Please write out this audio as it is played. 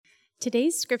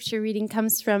Today's scripture reading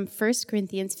comes from 1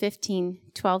 Corinthians 15,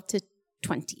 12 to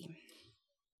 20.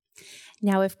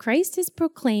 Now, if Christ is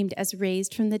proclaimed as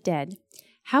raised from the dead,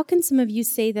 how can some of you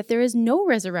say that there is no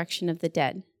resurrection of the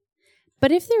dead?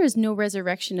 But if there is no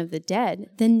resurrection of the dead,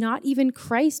 then not even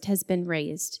Christ has been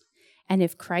raised. And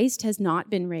if Christ has not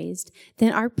been raised,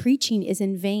 then our preaching is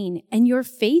in vain, and your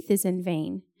faith is in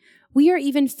vain. We are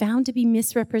even found to be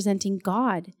misrepresenting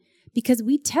God, because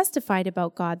we testified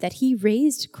about God that he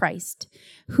raised Christ,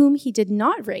 whom he did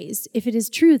not raise, if it is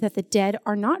true that the dead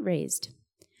are not raised.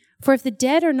 For if the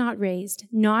dead are not raised,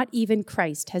 not even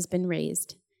Christ has been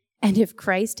raised. And if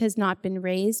Christ has not been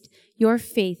raised, your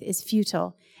faith is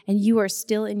futile, and you are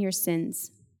still in your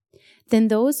sins. Then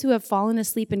those who have fallen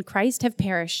asleep in Christ have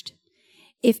perished.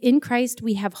 If in Christ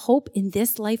we have hope in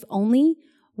this life only,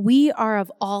 we are of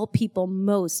all people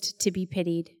most to be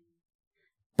pitied.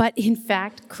 But in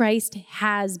fact, Christ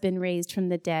has been raised from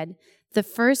the dead, the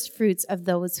first fruits of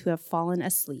those who have fallen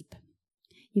asleep.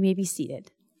 You may be seated.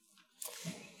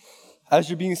 As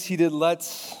you're being seated,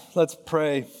 let's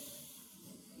pray.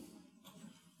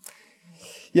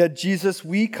 Yeah, Jesus,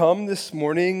 we come this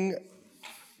morning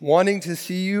wanting to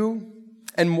see you,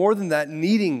 and more than that,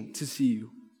 needing to see you,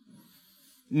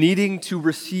 needing to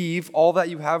receive all that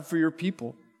you have for your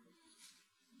people.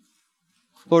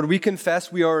 Lord, we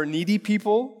confess we are a needy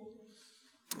people,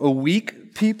 a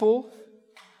weak people.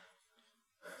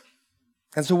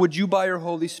 And so would you, by your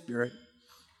Holy Spirit,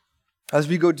 as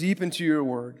we go deep into your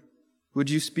word, would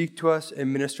you speak to us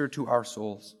and minister to our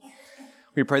souls?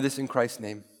 We pray this in Christ's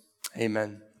name.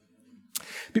 Amen.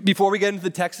 Before we get into the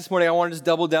text this morning, I want to just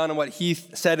double down on what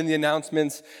Heath said in the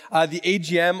announcements. The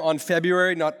AGM on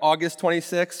February, not August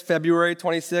 26th, February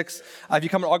 26th. If you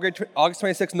come on August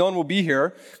 26th, no one will be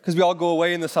here because we all go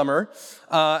away in the summer.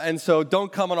 And so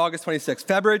don't come on August 26th.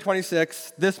 February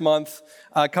 26th, this month,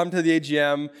 come to the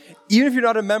AGM. Even if you're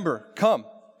not a member, come.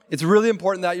 It's really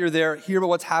important that you're there, hear about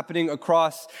what's happening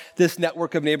across this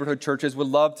network of neighborhood churches. Would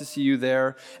love to see you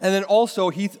there. And then also,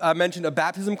 Heath mentioned a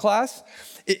baptism class.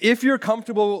 If you're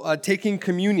comfortable taking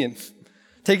communion,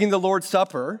 taking the Lord's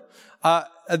Supper,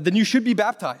 then you should be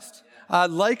baptized.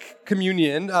 Like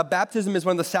communion, baptism is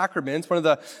one of the sacraments, one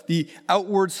of the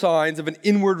outward signs of an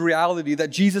inward reality that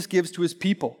Jesus gives to his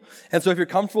people. And so if you're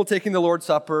comfortable taking the Lord's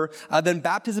Supper, then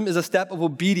baptism is a step of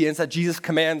obedience that Jesus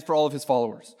commands for all of his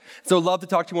followers. So love to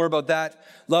talk to you more about that.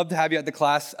 Love to have you at the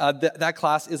class. That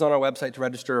class is on our website to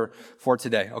register for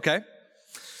today, okay?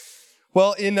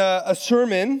 Well, in a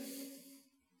sermon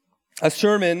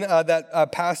that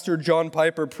Pastor John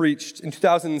Piper preached in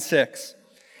 2006,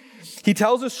 he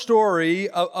tells a story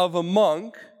of a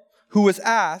monk who was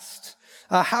asked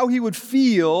how he would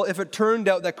feel if it turned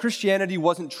out that Christianity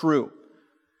wasn't true.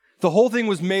 The whole thing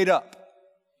was made up.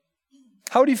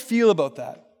 How would he feel about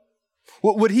that?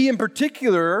 Would he in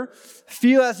particular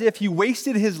feel as if he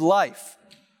wasted his life?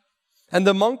 And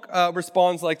the monk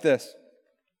responds like this: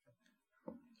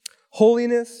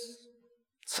 holiness,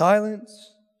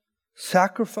 silence,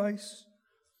 sacrifice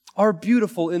are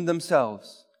beautiful in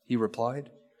themselves, he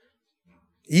replied.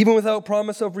 Even without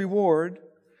promise of reward,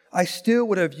 I still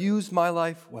would have used my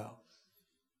life well.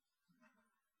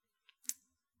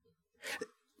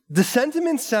 The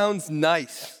sentiment sounds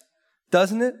nice,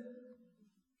 doesn't it?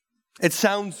 It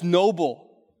sounds noble,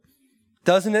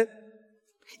 doesn't it?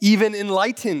 Even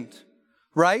enlightened,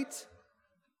 right?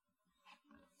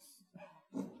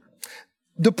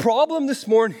 The problem this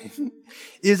morning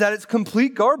is that it's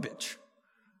complete garbage.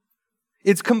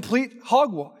 It's complete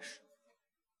hogwash.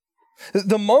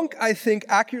 The monk, I think,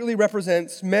 accurately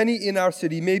represents many in our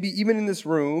city, maybe even in this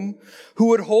room, who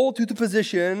would hold to the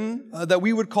position that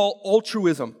we would call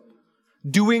altruism,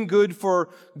 doing good for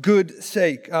good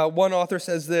sake. One author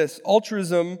says this: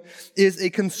 altruism is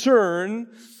a concern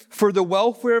for the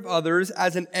welfare of others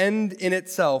as an end in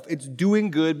itself. It's doing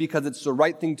good because it's the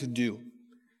right thing to do.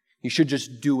 You should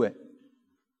just do it.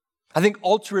 I think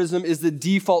altruism is the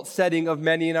default setting of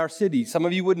many in our city. Some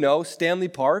of you would know Stanley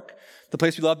Park, the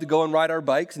place we love to go and ride our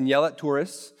bikes and yell at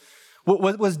tourists,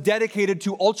 was dedicated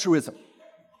to altruism.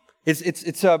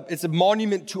 It's a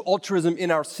monument to altruism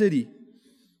in our city.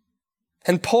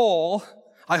 And Paul,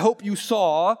 I hope you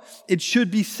saw, it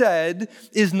should be said,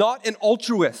 is not an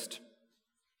altruist.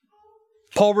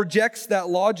 Paul rejects that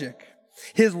logic.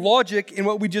 His logic in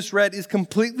what we just read is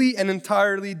completely and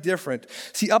entirely different.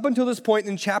 See, up until this point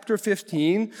in chapter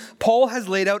 15, Paul has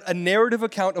laid out a narrative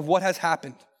account of what has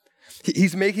happened.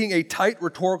 He's making a tight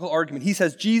rhetorical argument. He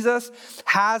says Jesus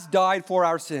has died for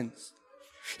our sins.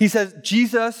 He says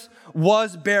Jesus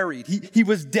was buried. He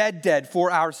was dead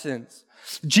for our sins.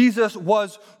 Jesus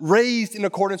was raised in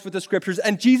accordance with the scriptures,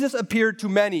 and Jesus appeared to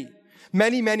many.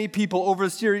 Many, many people over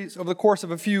the course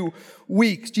of a few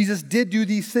weeks, Jesus did do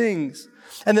these things.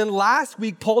 And then last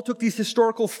week, Paul took these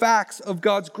historical facts of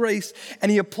God's grace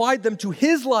and he applied them to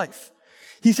his life.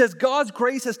 He says, God's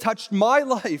grace has touched my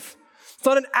life. It's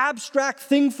not an abstract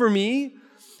thing for me.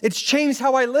 It's changed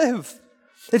how I live.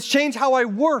 It's changed how I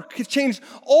work. It's changed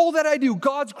all that I do.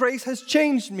 God's grace has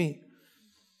changed me.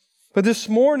 But this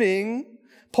morning,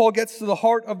 Paul gets to the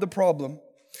heart of the problem.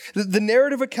 The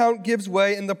narrative account gives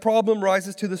way and the problem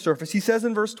rises to the surface. He says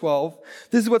in verse 12,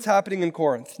 this is what's happening in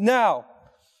Corinth. Now,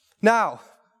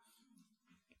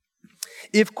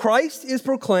 if Christ is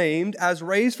proclaimed as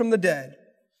raised from the dead,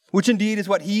 which indeed is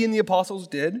what he and the apostles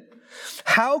did,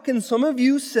 how can some of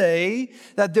you say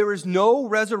that there is no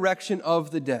resurrection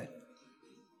of the dead?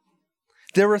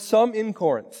 There are some in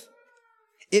Corinth,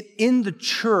 in the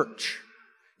church,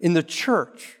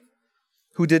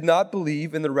 who did not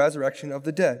believe in the resurrection of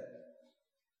the dead.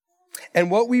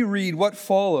 And what we read, what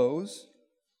follows,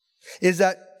 is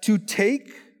that to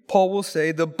take, Paul will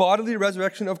say, the bodily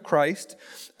resurrection of Christ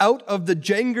out of the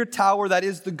Jenga tower that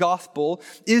is the gospel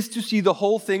is to see the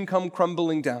whole thing come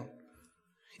crumbling down,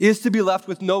 is to be left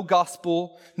with no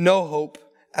gospel, no hope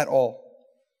at all.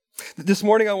 This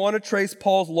morning I want to trace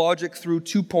Paul's logic through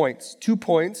 2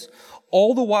 points,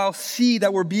 all the while see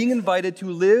that we're being invited to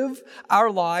live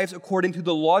our lives according to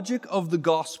the logic of the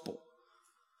gospel.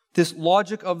 This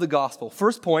logic of the gospel.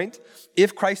 First point,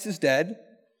 if Christ is dead.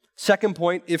 Second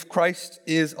point, if Christ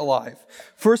is alive.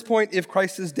 First point, if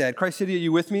Christ is dead. Christ City, are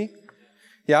you with me?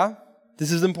 Yeah?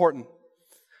 This is important.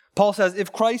 Paul says,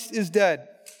 if Christ is dead.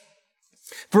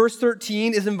 Verse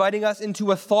 13 is inviting us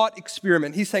into a thought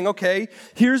experiment. He's saying, okay,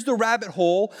 here's the rabbit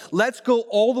hole. Let's go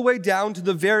all the way down to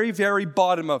the very, very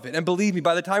bottom of it. And believe me,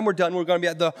 by the time we're done, we're going to be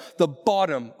at the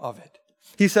bottom of it.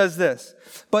 He says this,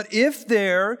 but if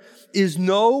there is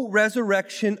no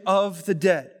resurrection of the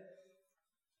dead.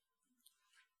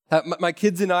 My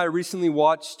kids and I recently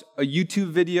watched a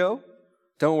YouTube video.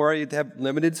 Don't worry, they have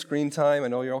limited screen time. I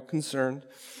know you're all concerned.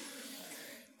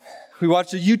 We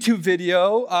watched a YouTube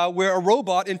video where a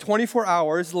robot in 24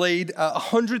 hours laid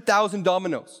 100,000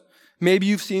 dominoes. Maybe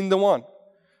you've seen the one.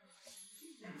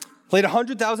 Laid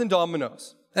 100,000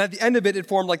 dominoes. And at the end of it, it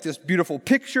formed like this beautiful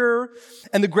picture.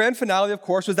 And the grand finale, of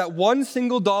course, was that one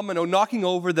single domino knocking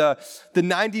over the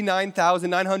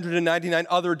 99,999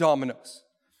 other dominoes.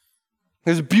 It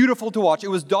was beautiful to watch. It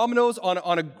was dominoes on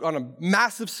a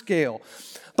massive scale.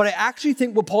 But I actually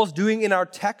think what Paul's doing in our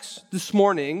text this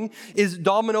morning is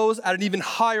dominoes at an even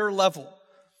higher level.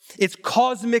 It's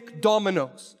cosmic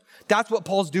dominoes. That's what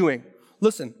Paul's doing.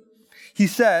 Listen, he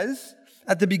says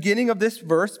at the beginning of this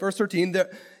verse 13, that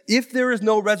if there is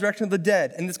no resurrection of the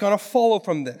dead, and it's going to follow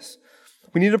from this,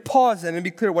 we need to pause then and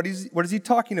be clear. What is he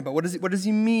talking about? What does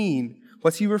he mean?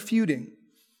 What's he refuting?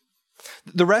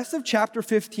 The rest of chapter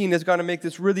 15 is going to make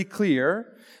this really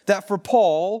clear that for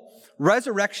Paul,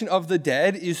 resurrection of the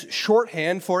dead is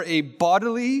shorthand for a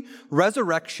bodily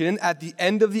resurrection at the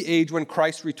end of the age when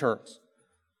Christ returns.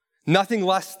 Nothing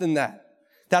less than that.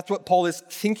 That's what Paul is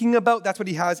thinking about. That's what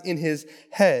he has in his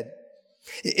head.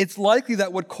 It's likely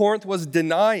that what Corinth was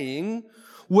denying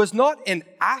was not an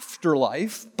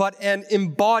afterlife, but an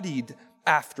embodied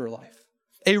afterlife.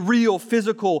 A real,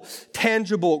 physical,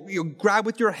 tangible, grab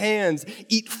with your hands,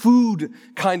 eat food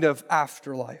kind of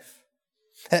afterlife.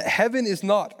 Heaven is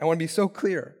not, I want to be so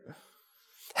clear,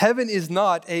 heaven is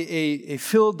not a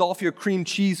Philadelphia cream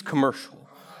cheese commercial.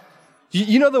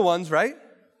 You know the ones, right?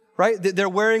 Right? They're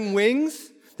wearing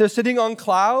wings. They're sitting on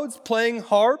clouds, playing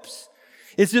harps.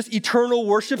 It's just eternal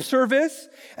worship service.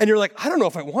 And you're like, I don't know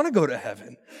if I want to go to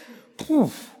heaven.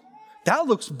 That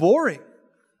looks boring.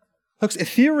 Looks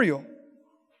ethereal.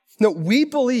 No, we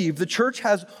believe, the church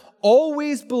has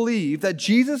always believed that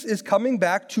Jesus is coming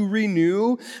back to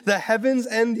renew the heavens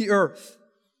and the earth.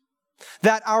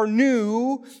 That our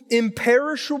new,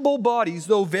 imperishable bodies,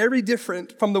 though very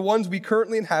different from the ones we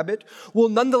currently inhabit, will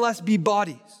nonetheless be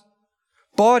bodies.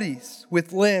 Bodies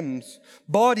with limbs,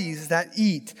 bodies that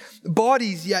eat,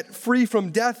 bodies yet free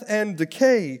from death and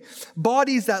decay,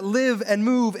 bodies that live and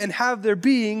move and have their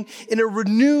being in a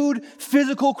renewed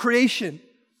physical creation.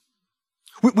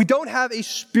 We don't have a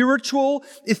spiritual,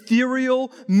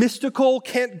 ethereal, mystical,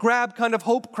 can't grab kind of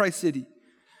hope, Christ City.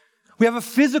 We have a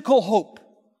physical hope.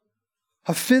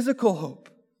 A physical hope.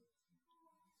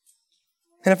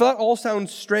 And if that all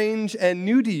sounds strange and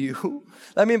new to you,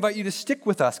 let me invite you to stick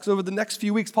with us, because over the next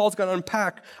few weeks, Paul's going to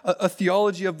unpack a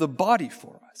theology of the body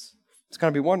for us. It's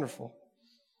going to be wonderful.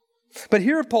 But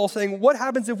here Paul's saying, what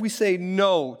happens if we say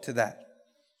no to that?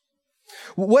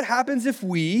 What happens if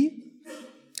we,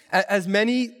 as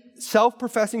many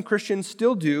self-professing Christians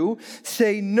still do,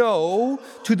 say no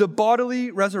to the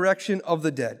bodily resurrection of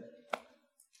the dead.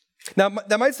 Now,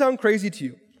 that might sound crazy to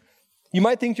you. You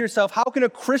might think to yourself, how can a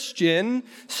Christian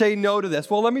say no to this?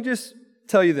 Well, let me just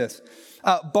tell you this.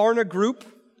 Barna Group,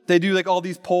 they do like all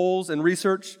these polls and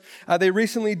research. They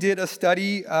recently did a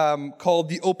study called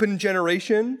The Open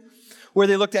Generation, where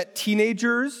they looked at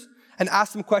teenagers and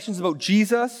asked them questions about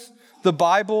Jesus, the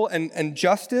Bible, and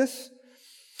justice.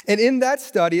 And in that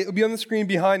study, it will be on the screen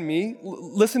behind me.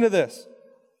 Listen to this.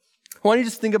 I want you to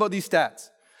just think about these stats.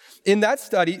 In that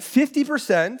study,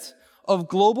 50% of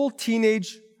global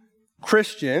teenage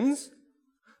Christians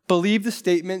believe the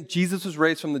statement, Jesus was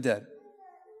raised from the dead.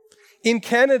 In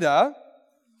Canada,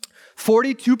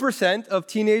 42% of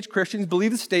teenage Christians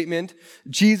believe the statement,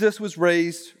 Jesus was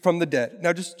raised from the dead.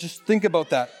 Now just think about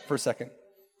that for a second.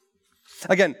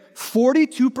 Again,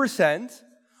 42%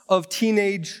 of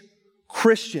teenage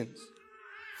Christians.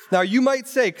 Now you might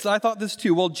say, because I thought this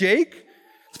too, well, Jake,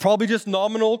 it's probably just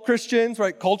nominal Christians,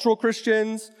 right? Cultural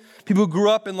Christians, people who grew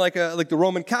up in like the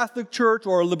Roman Catholic Church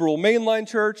or a liberal mainline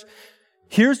church.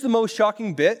 Here's the most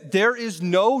shocking bit. There is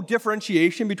no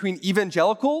differentiation between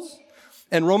evangelicals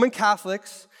and Roman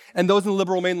Catholics and those in the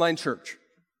liberal mainline church.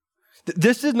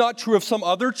 This is not true of some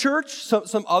other church,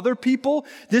 some other people.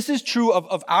 This is true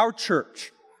of our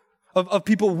church, of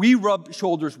people we rub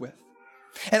shoulders with.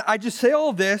 And I just say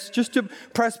all this just to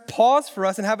press pause for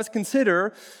us and have us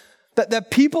consider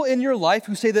that people in your life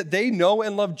who say that they know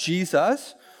and love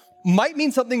Jesus might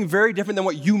mean something very different than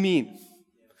what you mean.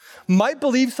 Might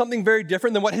believe something very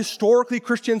different than what historically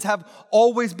Christians have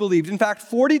always believed. In fact,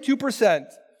 42%,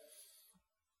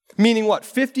 meaning what?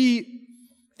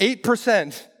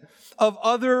 58% of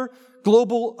other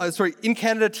in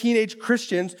Canada, teenage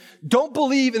Christians don't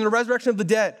believe in the resurrection of the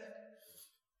dead.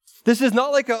 This is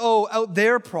not like out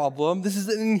there problem. This is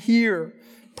an in here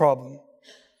problem.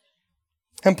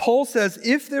 And Paul says,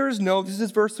 this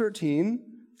is verse 13,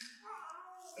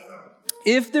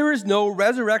 if there is no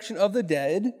resurrection of the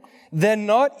dead, then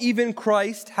not even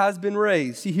Christ has been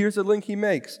raised. See, here's the link he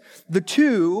makes. The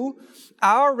two,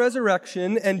 our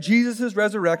resurrection and Jesus'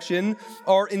 resurrection,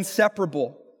 are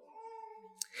inseparable.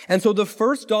 And so the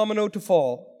first domino to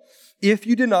fall, if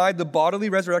you deny the bodily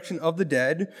resurrection of the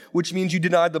dead, which means you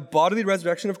deny the bodily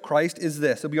resurrection of Christ, is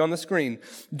this. It'll be on the screen.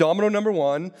 Domino number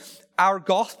one, our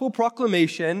gospel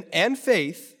proclamation and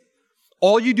faith,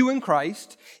 all you do in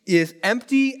Christ, is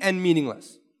empty and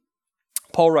meaningless.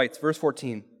 Paul writes, verse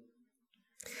 14,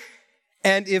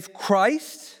 and if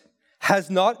Christ has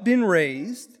not been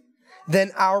raised,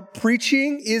 then our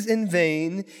preaching is in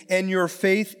vain and your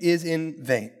faith is in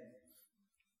vain.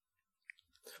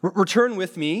 Return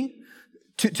with me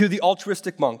to the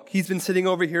altruistic monk. He's been sitting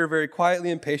over here very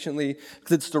quietly and patiently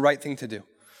because it's the right thing to do.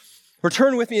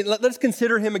 Return with me and let's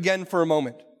consider him again for a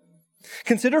moment.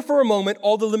 Consider for a moment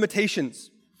all the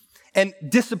limitations and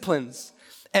disciplines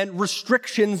and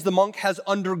restrictions the monk has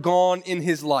undergone in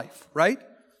his life, right?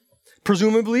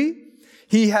 Presumably,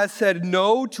 he has said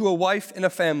no to a wife and a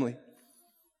family.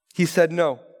 He said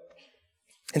no.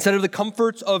 Instead of the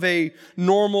comforts of a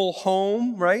normal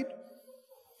home, right?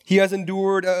 He has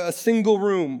endured a single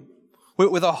room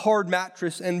with a hard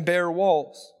mattress and bare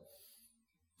walls.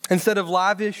 Instead of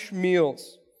lavish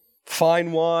meals,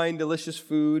 fine wine, delicious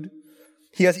food,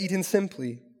 he has eaten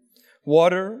simply.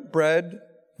 Water, bread,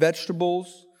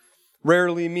 vegetables,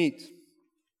 rarely meat.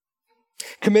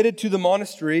 Committed to the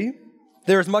monastery,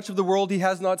 there is much of the world he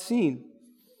has not seen.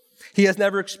 He has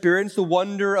never experienced the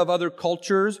wonder of other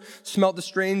cultures, smelt the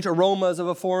strange aromas of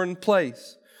a foreign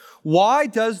place. Why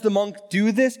does the monk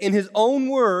do this? In his own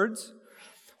words,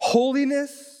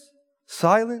 holiness,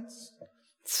 silence,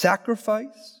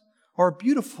 sacrifice are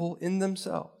beautiful in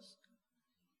themselves.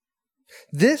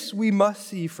 This, we must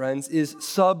see, friends, is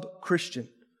sub-Christian.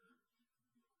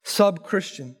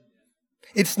 Sub-Christian.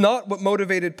 It's not what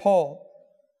motivated Paul.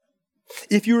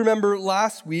 If you remember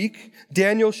last week,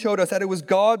 Daniel showed us that it was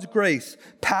God's grace,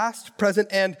 past, present,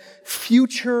 and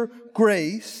future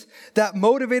grace, that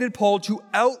motivated Paul to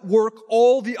outwork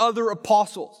all the other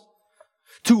apostles,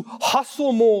 to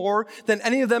hustle more than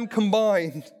any of them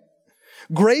combined.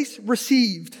 Grace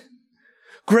received,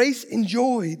 grace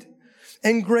enjoyed,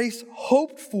 and grace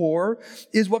hoped for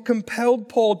is what compelled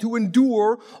Paul to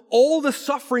endure all the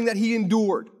suffering that he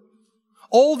endured,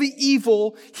 all the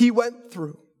evil he went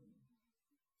through.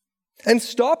 And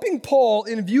stopping Paul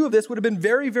in view of this would have been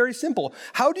very, very simple.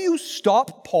 How do you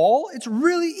stop Paul? It's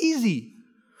really easy.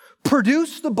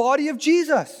 Produce the body of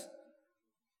Jesus.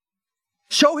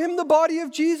 Show him the body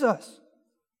of Jesus.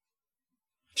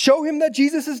 Show him that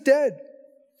Jesus is dead.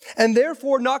 and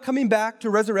therefore not coming back to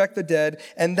resurrect the dead,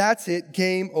 and that's it,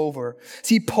 game over.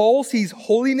 See, Paul sees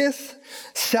holiness,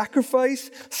 sacrifice,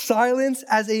 silence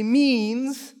as a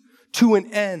means to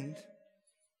an end,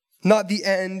 not the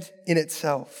end in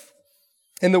itself.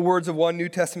 In the words of one New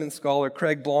Testament scholar,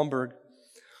 Craig Blomberg,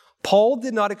 Paul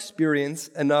did not experience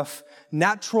enough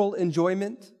natural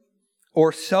enjoyment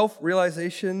or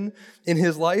self-realization in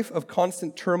his life of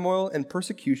constant turmoil and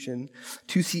persecution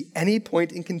to see any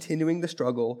point in continuing the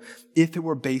struggle if it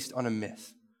were based on a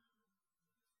myth.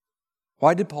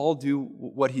 Why did Paul do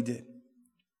what he did?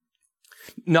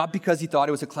 Not because he thought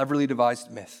it was a cleverly devised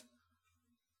myth.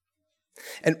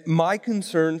 And my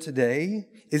concern today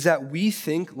is that we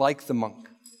think like the monk,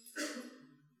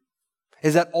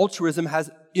 is that altruism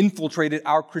has infiltrated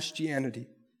our Christianity.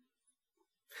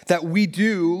 That we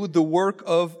do the work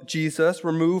of Jesus,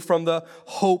 removed from the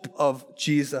hope of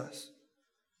Jesus.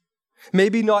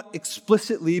 Maybe not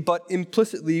explicitly, but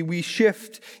implicitly, we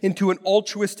shift into an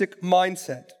altruistic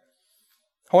mindset.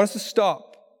 I want us to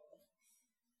stop.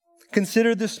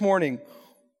 Consider this morning,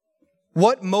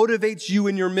 what motivates you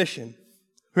in your mission?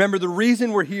 Remember, the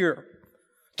reason we're here,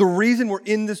 the reason we're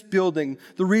in this building,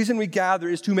 the reason we gather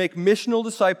is to make missional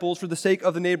disciples for the sake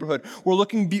of the neighborhood. We're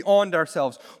looking beyond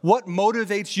ourselves. What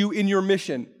motivates you in your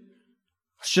mission?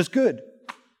 It's just good.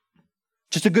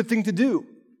 Just a good thing to do.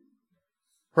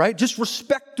 Right? Just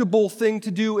respectable thing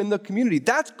to do in the community.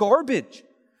 That's garbage.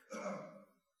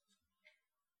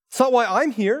 It's not why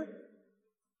I'm here.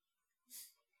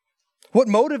 What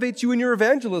motivates you in your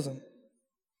evangelism?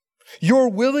 Your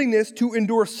willingness to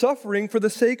endure suffering for the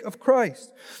sake of Christ.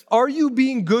 Are you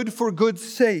being good for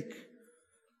good's sake?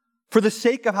 For the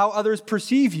sake of how others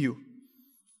perceive you?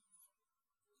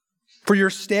 For your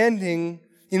standing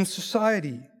in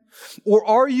society? Or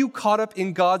are you caught up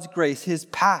in God's grace, His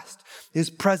past, His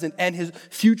present, and His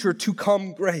future to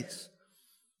come grace?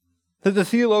 The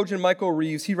theologian Michael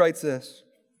Reeves, he writes this.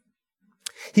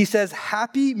 He says,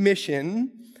 happy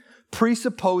mission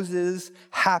presupposes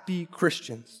happy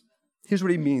Christians. Here's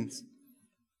what he means.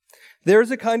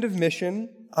 There's a kind of mission,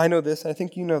 I know this, I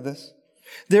think you know this.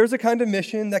 There's a kind of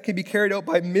mission that can be carried out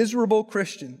by miserable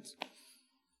Christians.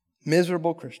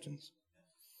 Miserable Christians.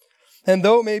 And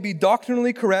though it may be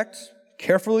doctrinally correct,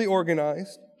 carefully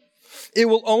organized, it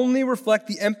will only reflect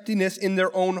the emptiness in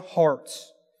their own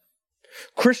hearts.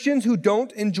 Christians who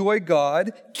don't enjoy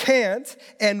God can't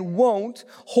and won't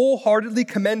wholeheartedly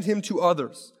commend Him to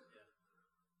others.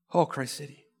 Oh, Christ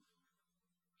City.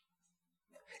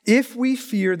 If we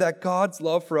fear that God's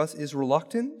love for us is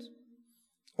reluctant,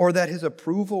 or that His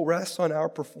approval rests on our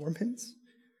performance,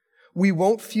 we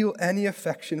won't feel any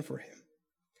affection for Him.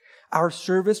 Our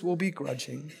service will be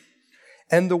grudging,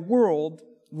 and the world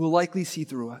will likely see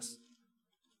through us.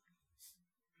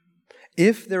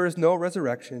 If there is no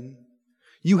resurrection,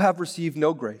 you have received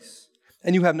no grace,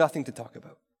 and you have nothing to talk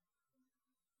about.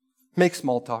 Make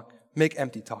small talk, make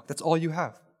empty talk. That's all you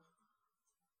have.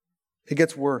 It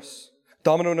gets worse.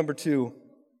 Domino number 2.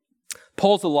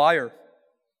 Paul's a liar.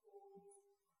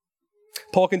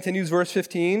 Paul continues, verse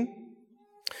 15.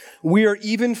 We are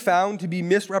even found to be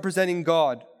misrepresenting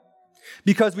God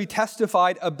because we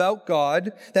testified about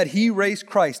God that He raised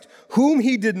Christ, whom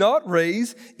He did not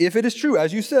raise, if it is true,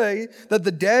 as you say, that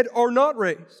the dead are not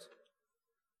raised.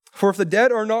 For if the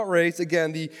dead are not raised,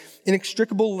 again, the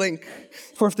inextricable link,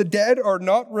 for if the dead are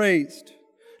not raised,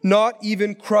 not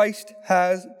even Christ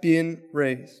has been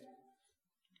raised.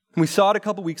 We saw it a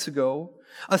couple weeks ago,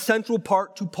 a central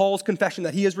part to Paul's confession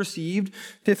that he has received,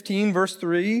 15 verse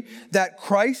 3, that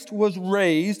Christ was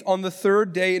raised on the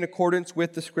third day in accordance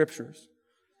with the Scriptures.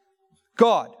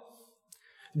 God,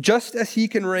 just as He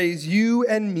can raise you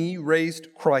and me,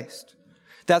 raised Christ.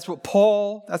 That's what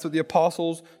the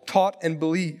apostles taught and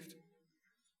believed.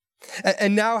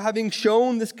 And now, having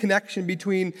shown this connection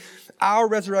between our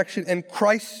resurrection and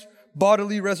Christ's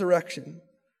bodily resurrection,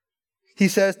 he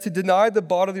says to deny the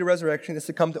bodily resurrection is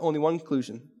to come to only one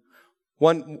conclusion,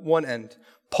 one end.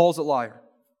 Paul's a liar.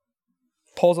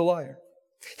 Paul's a liar.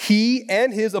 He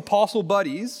and his apostle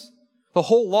buddies, the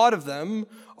whole lot of them,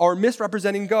 are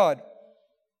misrepresenting God.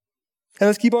 And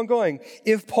let's keep on going.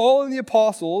 If Paul and the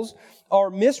apostles are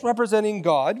misrepresenting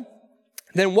God,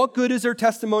 then what good is their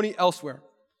testimony elsewhere?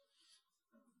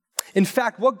 In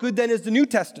fact, what good then is the New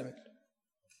Testament?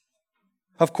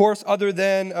 Of course, other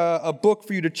than a book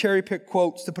for you to cherry pick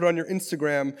quotes to put on your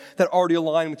Instagram that already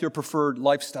align with your preferred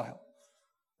lifestyle,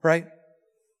 right?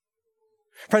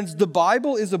 Friends, the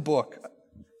Bible is a book.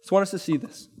 I just want us to see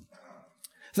this.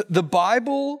 The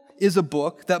Bible is a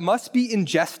book that must be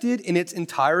ingested in its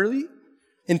entirety,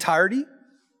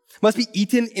 must be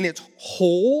eaten in its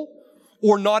whole,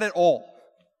 or not at all.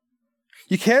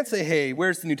 You can't say, hey,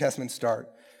 where's the New Testament start?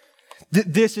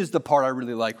 This is the part I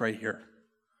really like right here.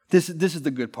 This is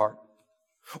the good part.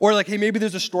 Or like, hey, maybe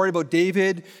there's a story about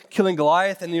David killing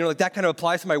Goliath, and like that kind of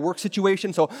applies to my work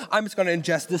situation, so I'm just going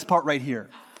to ingest this part right here.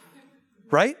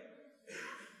 Right?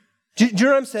 Do you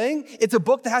know what I'm saying? It's a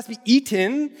book that has to be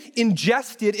eaten,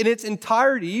 ingested in its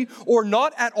entirety, or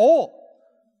not at all.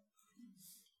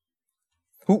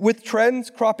 With trends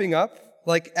cropping up,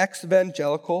 like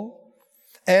ex-evangelical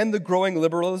and the growing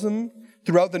liberalism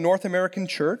throughout the North American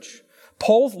church,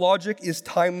 Paul's logic is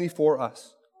timely for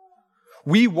us.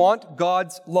 We want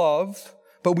God's love,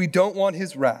 but we don't want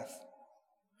his wrath.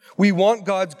 We want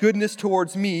God's goodness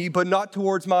towards me, but not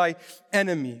towards my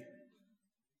enemy.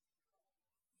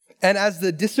 And as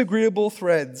the disagreeable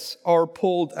threads are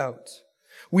pulled out,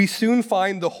 we soon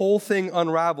find the whole thing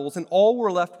unravels, and all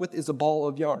we're left with is a ball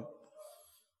of yarn.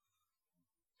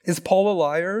 Is Paul a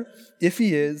liar? If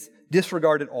he is,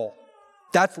 disregard it all.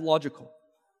 That's logical.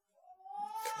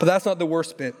 But that's not the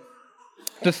worst bit.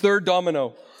 The third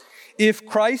domino. If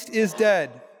Christ is dead,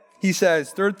 he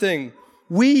says, third thing,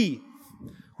 we,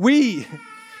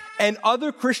 and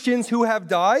other Christians who have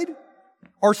died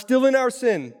are still in our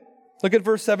sin. Look at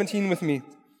verse 17 with me.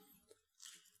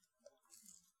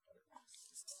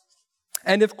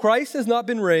 And if Christ has not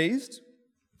been raised,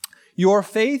 your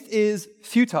faith is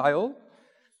futile,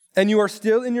 and you are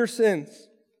still in your sins.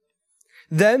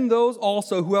 Then those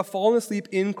also who have fallen asleep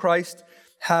in Christ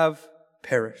have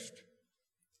perished.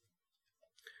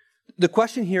 The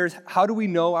question here is, how do we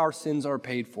know our sins are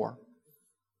paid for?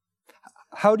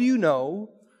 How do you know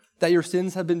that your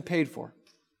sins have been paid for?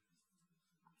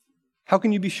 How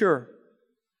can you be sure?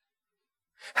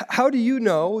 How do you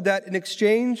know that in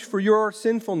exchange for your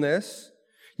sinfulness,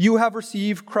 you have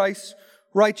received Christ's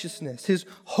righteousness, his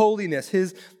holiness,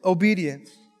 his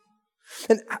obedience?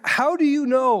 And how do you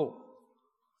know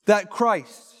that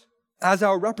Christ, as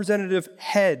our representative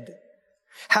head,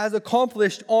 has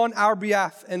accomplished on our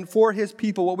behalf and for his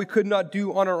people what we could not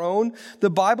do on our own? The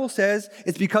Bible says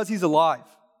it's because he's alive.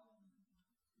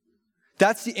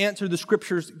 That's the answer the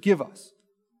scriptures give us.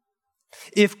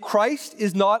 If Christ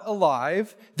is not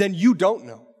alive, then you don't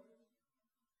know.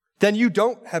 Then you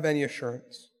don't have any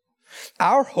assurance.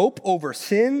 Our hope over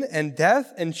sin and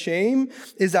death and shame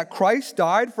is that Christ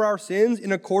died for our sins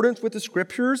in accordance with the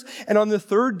scriptures, and on the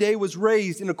third day was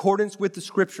raised in accordance with the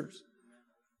scriptures.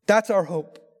 That's our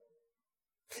hope.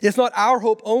 It's not our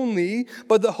hope only,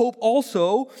 but the hope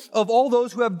also of all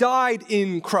those who have died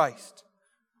in Christ.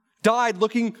 Died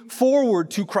looking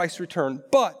forward to Christ's return.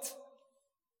 But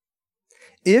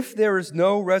if there is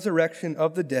no resurrection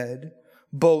of the dead,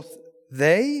 both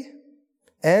they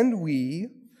and we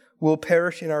will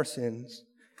perish in our sins.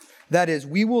 That is,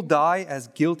 we will die as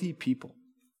guilty people.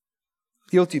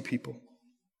 Guilty people.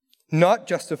 Not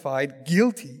justified,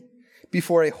 guilty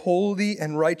before a holy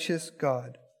and righteous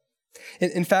God.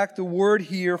 In fact, the word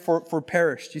here for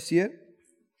perish, do you see it?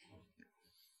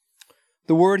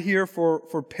 The word here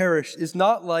for perish is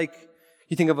not like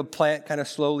you think of a plant kind of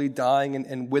slowly dying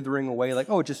and withering away, like,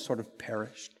 oh, it just sort of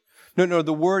perished. No,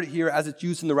 the word here, as it's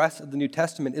used in the rest of the New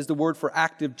Testament, is the word for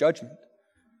active judgment.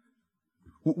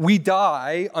 We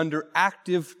die under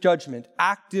active judgment,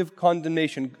 active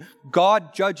condemnation.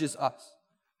 God judges us.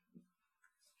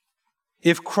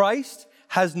 If Christ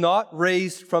has not been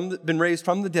raised from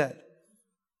the dead,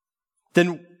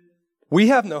 then we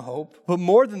have no hope. But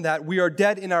more than that, we are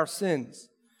dead in our sins.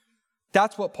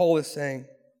 That's what Paul is saying.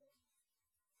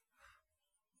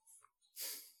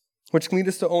 Which can lead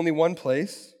us to only one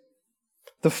place.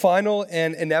 The final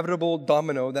and inevitable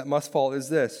domino that must fall is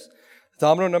this.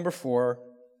 Domino number 4.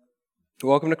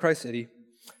 Welcome to Christ City.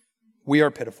 We are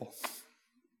pitiful.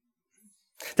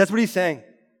 That's what he's saying.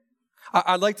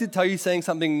 I'd like to tell you he's saying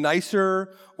something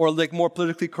nicer or like more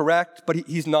politically correct, but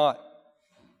he's not.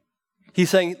 He's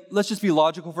saying, let's just be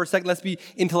logical for a second. Let's be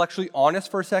intellectually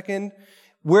honest for a second.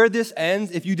 Where this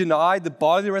ends, if you deny the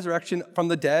bodily resurrection from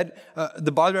the dead,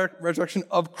 the bodily resurrection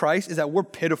of Christ, is that we're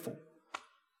pitiful.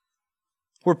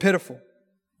 We're pitiful.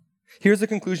 Here's the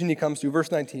conclusion he comes to,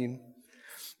 verse 19.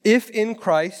 If in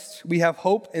Christ we have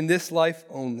hope in this life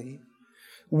only,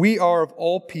 we are of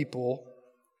all people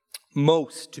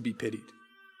most to be pitied.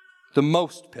 The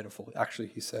most pitiful, actually,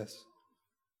 he says.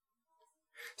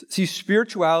 See,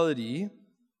 spirituality,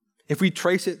 if we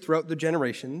trace it throughout the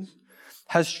generations,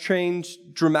 has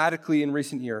changed dramatically in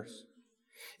recent years.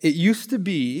 It used to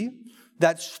be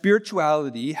that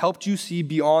spirituality helped you see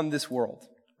beyond this world,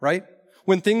 right?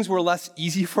 When things were less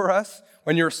easy for us,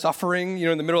 when you're suffering,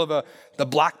 in the middle of the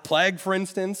Black Plague, for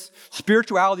instance,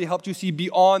 spirituality helped you see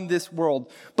beyond this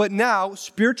world. But now,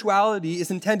 spirituality is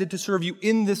intended to serve you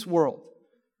in this world.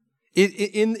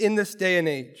 in this day and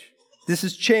age. This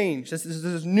has changed. This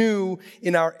is new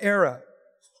in our era.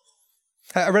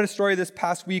 I read a story this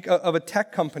past week of a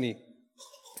tech company.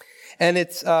 And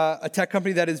it's a tech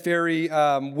company that is very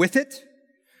with it.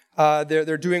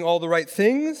 They're doing all the right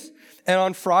things. And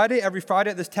on every Friday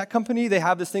at this tech company, they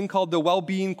have this thing called the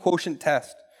well-being quotient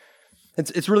test.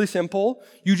 It's really simple.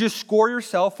 You just score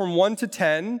yourself from 1 to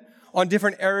 10 on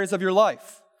different areas of your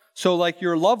life. So like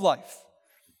your love life,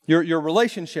 your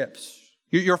relationships,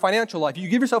 your financial life. You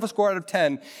give yourself a score out of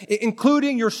 10,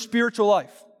 including your spiritual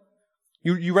life.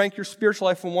 You rank your spiritual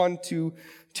life from 1 to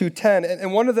 10.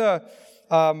 And one of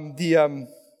the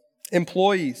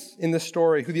employees in this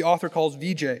story, who the author calls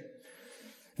VJ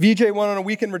went on a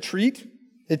weekend retreat.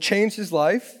 It changed his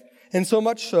life. And so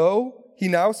much so, he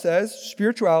now says,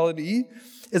 spirituality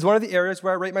is one of the areas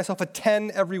where I rate myself a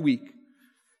 10 every week.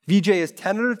 VJ is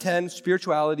 10 out of 10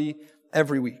 spirituality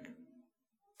every week.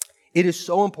 It is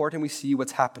so important we see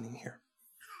what's happening here.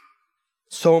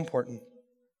 So important.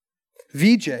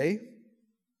 VJ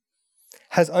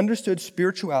has understood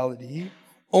spirituality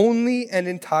only and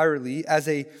entirely as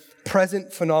a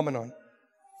present phenomenon.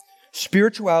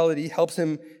 Spirituality helps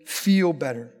him feel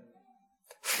better.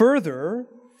 Further,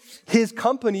 his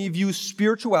company views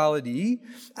spirituality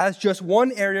as just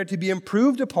one area to be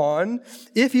improved upon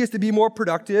if he is to be more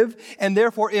productive, and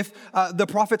therefore if the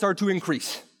profits are to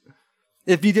increase.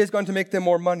 If VJ is going to make them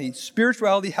more money,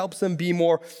 spirituality helps them be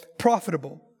more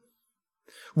profitable.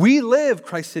 We live,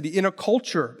 Christ City, in a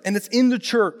culture, and it's in the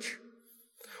church,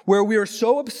 where we are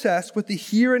so obsessed with the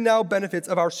here and now benefits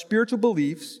of our spiritual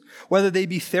beliefs, whether they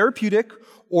be therapeutic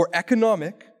or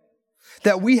economic,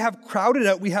 that we have crowded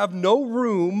out, we have no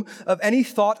room of any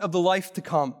thought of the life to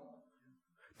come.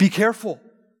 Be careful.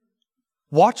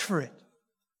 Watch for it.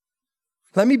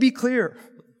 Let me be clear.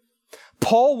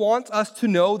 Paul wants us to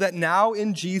know that now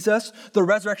in Jesus, the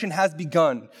resurrection has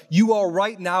begun. You are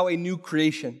right now a new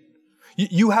creation.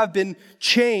 You have been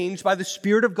changed by the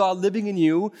Spirit of God living in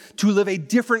you to live a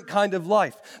different kind of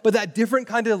life. But that different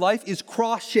kind of life is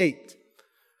cross-shaped,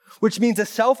 which means a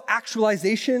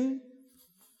self-actualization.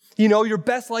 Your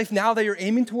best life now that you're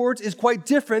aiming towards is quite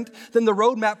different than the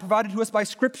roadmap provided to us by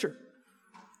Scripture.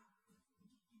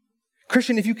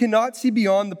 Christian, if you cannot see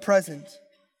beyond the present,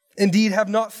 indeed have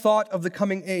not thought of the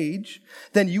coming age,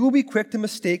 then you will be quick to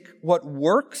mistake what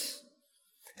works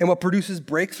and what produces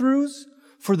breakthroughs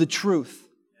for the truth.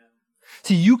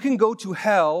 See, you can go to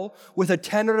hell with a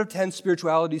 10 out of 10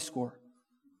 spirituality score.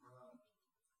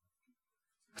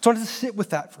 I just wanted to sit with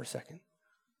that for a second.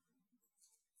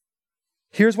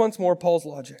 Here's once more Paul's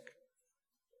logic.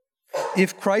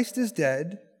 If Christ is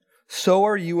dead, so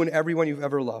are you and everyone you've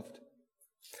ever loved.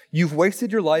 You've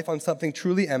wasted your life on something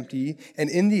truly empty, and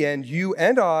in the end, you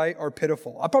and I are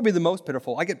pitiful. I'm probably the most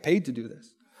pitiful. I get paid to do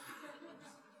this.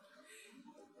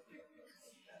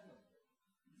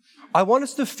 I want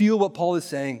us to feel what Paul is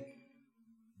saying.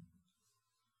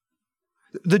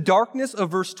 The darkness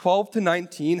of verse 12 to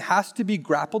 19 has to be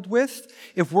grappled with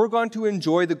if we're going to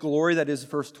enjoy the glory that is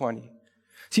verse 20.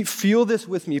 See, feel this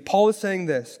with me. Paul is saying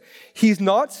this. He's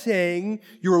not saying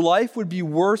your life would be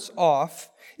worse off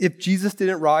if Jesus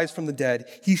didn't rise from the dead.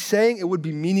 He's saying it would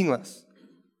be meaningless.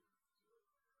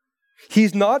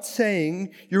 He's not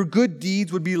saying your good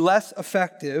deeds would be less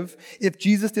effective if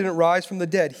Jesus didn't rise from the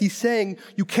dead. He's saying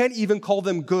you can't even call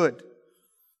them good.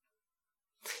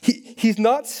 He's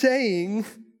not saying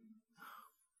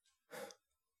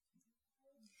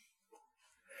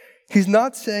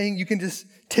you can just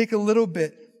take a little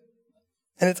bit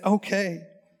and it's okay.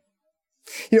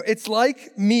 It's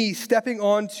like me stepping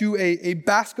onto a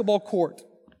basketball court,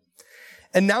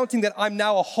 announcing that I'm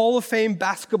now a Hall of Fame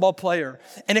basketball player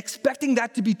and expecting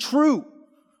that to be true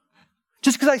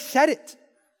just because I said it.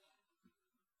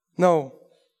 No,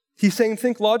 he's saying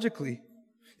think logically.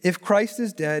 If Christ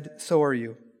is dead, so are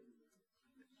you.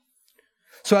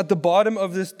 So at the bottom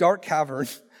of this dark cavern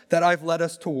that I've led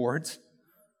us towards,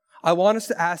 I want us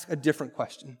to ask a different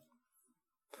question.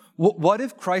 What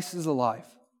if Christ is alive?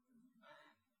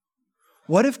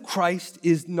 What if Christ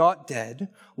is not dead?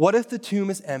 What if the tomb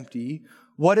is empty?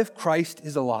 What if Christ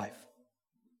is alive?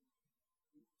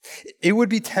 It would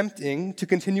be tempting to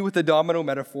continue with the domino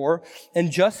metaphor and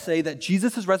just say that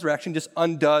Jesus' resurrection just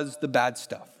undoes the bad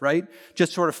stuff, right?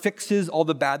 Just sort of fixes all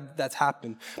the bad that's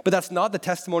happened. But that's not the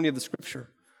testimony of the Scripture.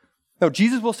 No,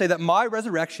 Jesus will say that my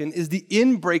resurrection is the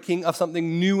inbreaking of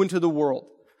something new into the world.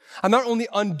 I'm not only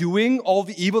undoing all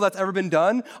the evil that's ever been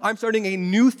done, I'm starting a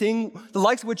new thing, the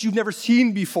likes of which you've never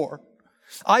seen before.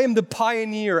 I am the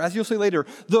pioneer, as you'll say later,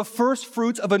 the first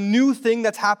fruits of a new thing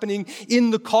that's happening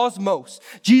in the cosmos.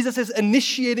 Jesus is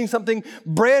initiating something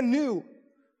brand new.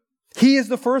 He is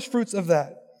the first fruits of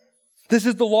that. This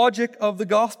is the logic of the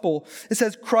gospel. It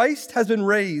says Christ has been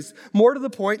raised. More to the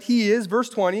point, he is, verse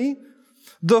 20,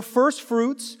 the first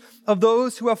fruits of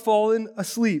those who have fallen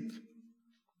asleep.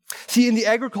 See, in the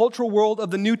agricultural world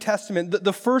of the New Testament,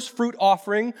 the first fruit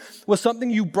offering was something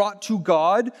you brought to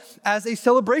God as a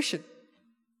celebration.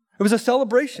 It was a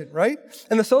celebration, right?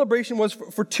 And the celebration was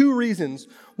for two reasons.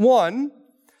 One,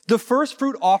 the first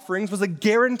fruit offerings was a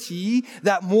guarantee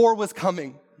that more was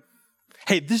coming.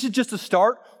 Hey, this is just a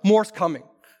start, more's coming,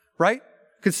 right?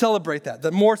 Could celebrate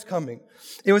that more's coming.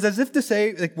 It was as if to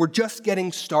say, like, we're just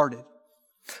getting started.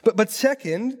 But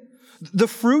second, the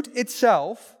fruit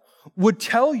itself would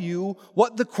tell you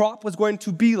what the crop was going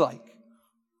to be like.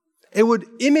 It would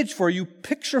image for you,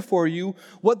 picture for you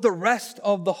what the rest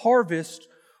of the harvest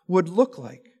would look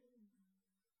like.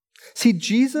 See,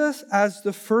 Jesus, as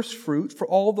the first fruit for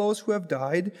all those who have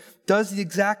died, does the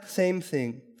exact same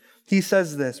thing. He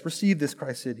says this, receive this,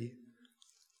 Christ City.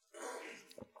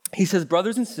 He says,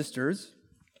 brothers and sisters,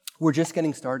 we're just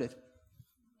getting started.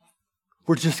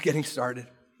 We're just getting started.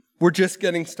 We're just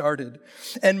getting started.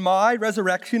 And my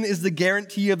resurrection is the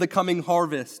guarantee of the coming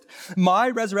harvest. My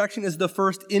resurrection is the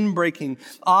first inbreaking.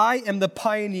 I am the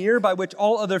pioneer by which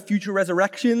all other future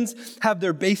resurrections have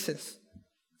their basis.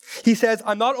 He says,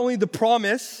 I'm not only the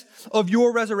promise of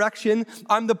your resurrection,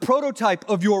 I'm the prototype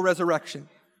of your resurrection.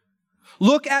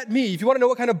 Look at me. If you want to know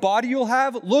what kind of body you'll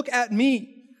have, look at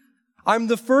me. I'm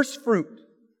the first fruit.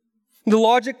 The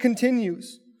logic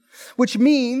continues, which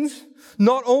means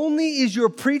not only is your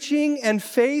preaching and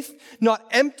faith not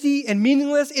empty and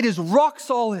meaningless, it is rock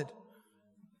solid.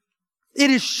 It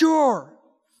is sure.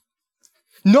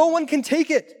 No one can take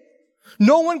it.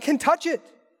 No one can touch it.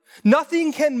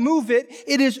 Nothing can move it.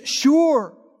 It is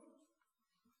sure.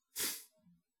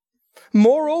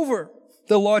 Moreover,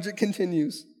 the logic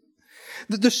continues.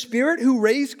 The Spirit who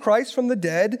raised Christ from the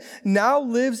dead now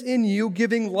lives in you,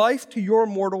 giving life to your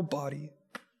mortal body.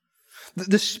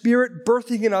 The Spirit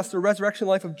birthing in us the resurrection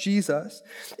life of Jesus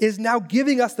is now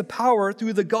giving us the power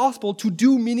through the gospel to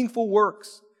do meaningful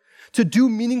works, to do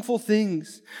meaningful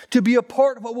things, to be a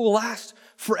part of what will last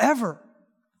forever.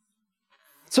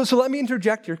 So let me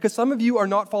interject here, because some of you are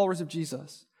not followers of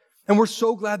Jesus, and we're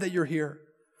so glad that you're here.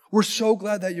 We're so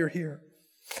glad that you're here.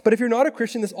 But if you're not a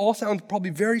Christian, this all sounds probably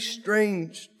very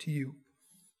strange to you.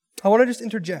 I want to just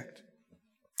interject.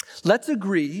 Let's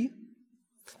agree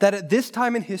that at this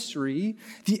time in history,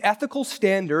 the ethical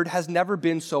standard has never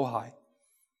been so high.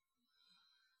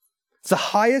 It's the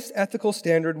highest ethical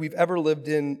standard we've ever lived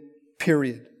in,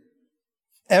 period.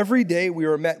 Every day we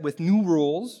are met with new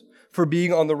rules for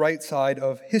being on the right side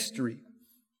of history.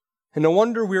 And no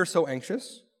wonder we are so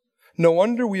anxious. No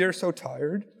wonder we are so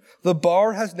tired. The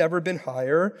bar has never been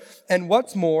higher. And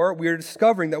what's more, we are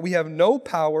discovering that we have no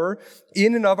power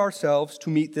in and of ourselves to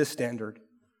meet this standard.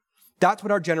 That's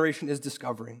what our generation is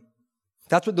discovering.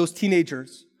 That's what those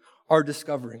teenagers are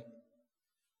discovering.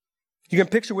 You can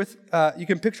picture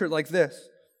it like this.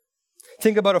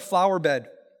 Think about a flower bed.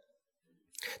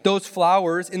 Those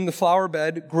flowers in the flower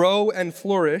bed grow and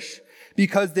flourish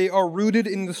because they are rooted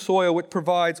in the soil, which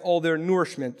provides all their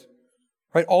nourishment.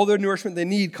 Right? All their nourishment they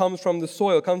need comes from the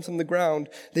soil, comes from the ground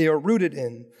they are rooted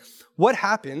in. What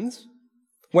happens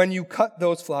when you cut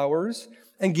those flowers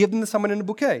and give them to someone in a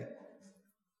bouquet?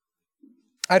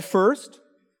 At first,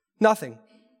 nothing.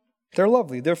 They're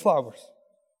lovely. They're flowers.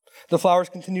 The flowers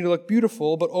continue to look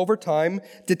beautiful, but over time,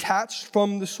 detached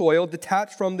from the soil,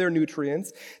 detached from their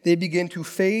nutrients, they begin to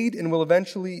fade and will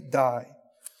eventually die.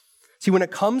 See, when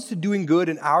it comes to doing good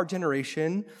in our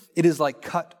generation, it is like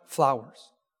cut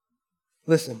flowers.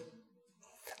 Listen,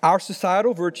 our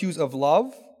societal virtues of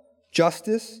love,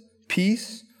 justice,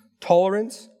 peace,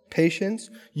 tolerance, patience,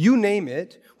 you name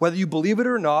it, whether you believe it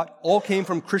or not, all came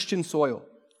from Christian soil.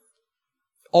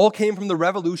 All came from the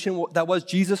revolution that was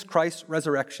Jesus Christ's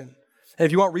resurrection. And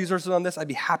if you want resources on this, I'd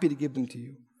be happy to give them to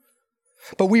you.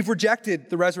 But we've rejected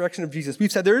the resurrection of Jesus.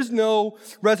 We've said there is no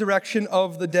resurrection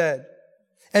of the dead.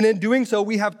 And in doing so,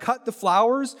 we have cut the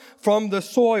flowers from the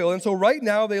soil. And so right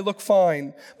now they look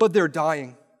fine, but they're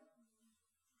dying.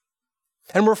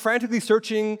 And we're frantically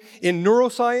searching in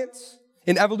neuroscience,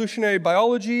 in evolutionary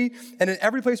biology, and in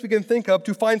every place we can think of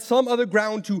to find some other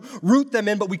ground to root them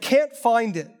in, but we can't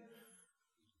find it.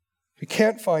 We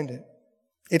can't find it.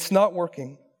 It's not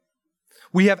working.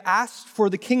 We have asked for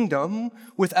the kingdom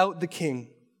without the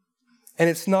king, and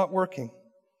it's not working.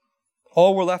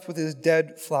 All we're left with is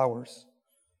dead flowers.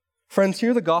 Friends,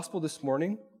 hear the gospel this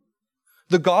morning.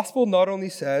 The gospel not only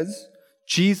says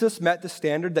Jesus met the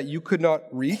standard that you could not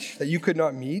reach, that you could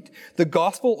not meet. The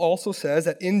gospel also says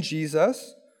that in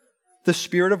Jesus, the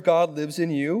Spirit of God lives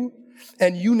in you,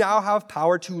 and you now have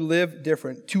power to live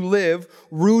different, to live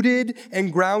rooted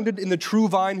and grounded in the true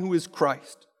vine who is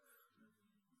Christ,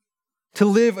 to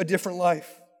live a different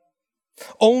life.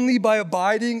 Only by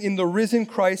abiding in the risen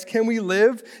Christ can we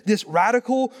live this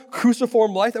radical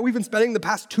cruciform life that we've been spending the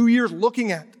past 2 years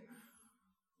looking at.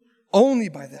 Only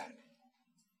by that.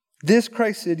 This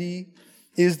Christ city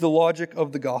is the logic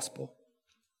of the gospel.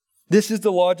 This is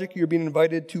the logic you're being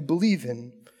invited to believe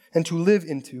in and to live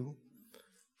into.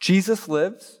 Jesus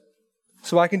lives,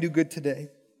 so I can do good today.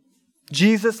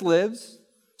 Jesus lives,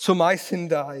 so my sin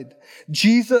died.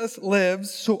 Jesus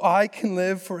lives, so I can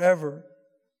live forever.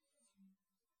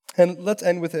 And let's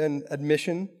end with an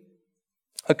admission,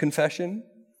 a confession.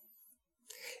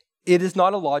 It is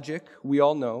not a logic, we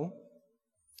all know,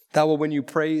 that will win you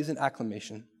praise and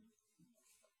acclamation.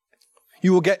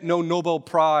 You will get no Nobel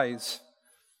Prize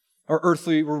or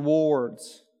earthly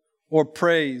rewards or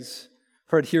praise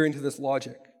for adhering to this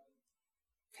logic.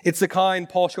 It's the kind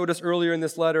Paul showed us earlier in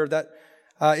this letter that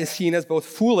is seen as both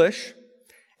foolish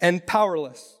and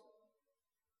powerless.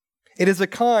 It is a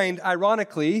kind,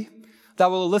 ironically, that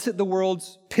will elicit the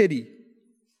world's pity,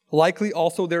 likely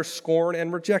also their scorn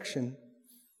and rejection.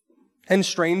 And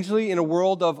strangely, in a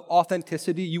world of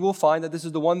authenticity, you will find that this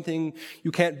is the one thing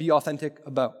you can't be authentic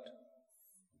about.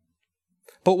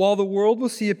 But while the world will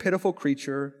see a pitiful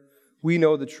creature, we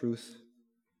know the truth.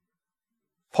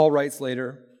 Paul writes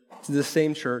later to the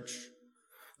same church,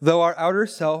 though our outer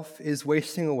self is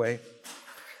wasting away,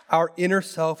 our inner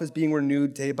self is being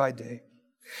renewed day by day.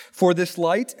 For this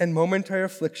light and momentary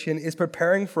affliction is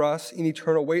preparing for us an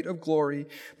eternal weight of glory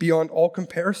beyond all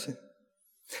comparison,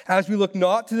 as we look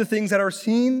not to the things that are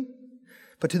seen,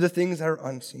 but to the things that are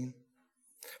unseen.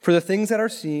 For the things that are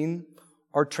seen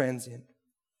are transient,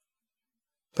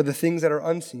 but the things that are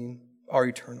unseen are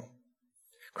eternal.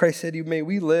 Christ said, may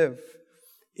we live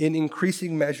in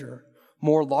increasing measure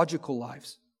more logical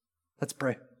lives. Let's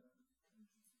pray.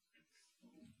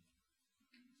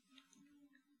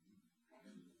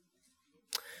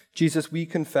 Jesus, we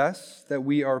confess that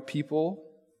we are people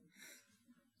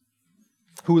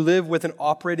who live with an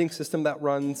operating system that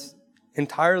runs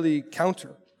entirely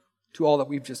counter to all that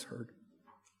we've just heard.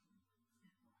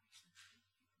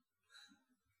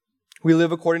 We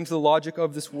live according to the logic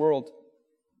of this world.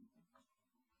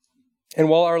 And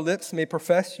while our lips may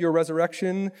profess your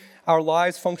resurrection, our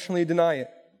lives functionally deny it.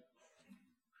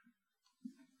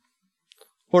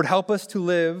 Lord, help us to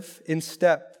live in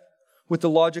step with the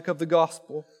logic of the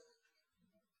gospel.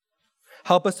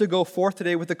 Help us to go forth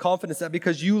today with the confidence that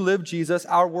because you live, Jesus,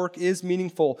 our work is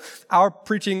meaningful. Our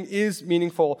preaching is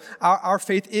meaningful. Our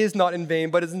faith is not in vain,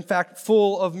 but is in fact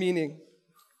full of meaning.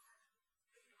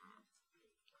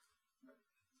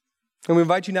 And we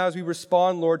invite you now as we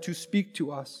respond, Lord, to speak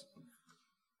to us,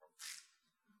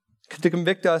 to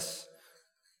convict us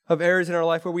of areas in our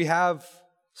life where we have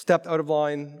stepped out of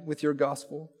line with your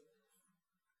gospel.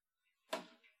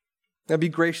 Now be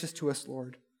gracious to us,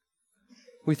 Lord.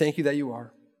 We thank you that you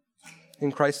are.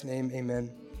 In Christ's name, amen.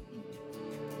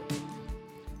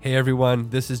 Hey everyone,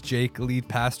 this is Jake, lead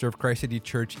pastor of Christ City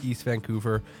Church, East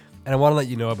Vancouver, and I want to let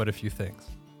you know about a few things.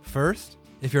 First,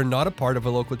 if you're not a part of a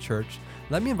local church,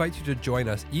 let me invite you to join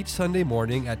us each Sunday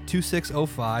morning at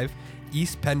 2605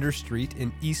 East Pender Street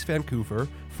in East Vancouver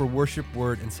for worship,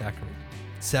 word, and sacrament.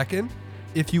 Second,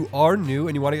 if you are new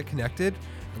and you want to get connected,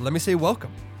 let me say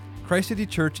welcome. Christ City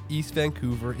Church East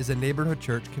Vancouver is a neighborhood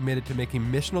church committed to making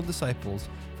missional disciples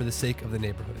for the sake of the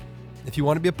neighborhood. If you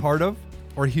want to be a part of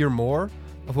or hear more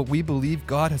of what we believe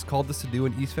God has called us to do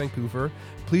in East Vancouver,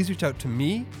 please reach out to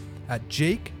me at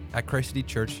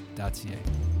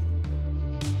jake@christcitychurch.ca.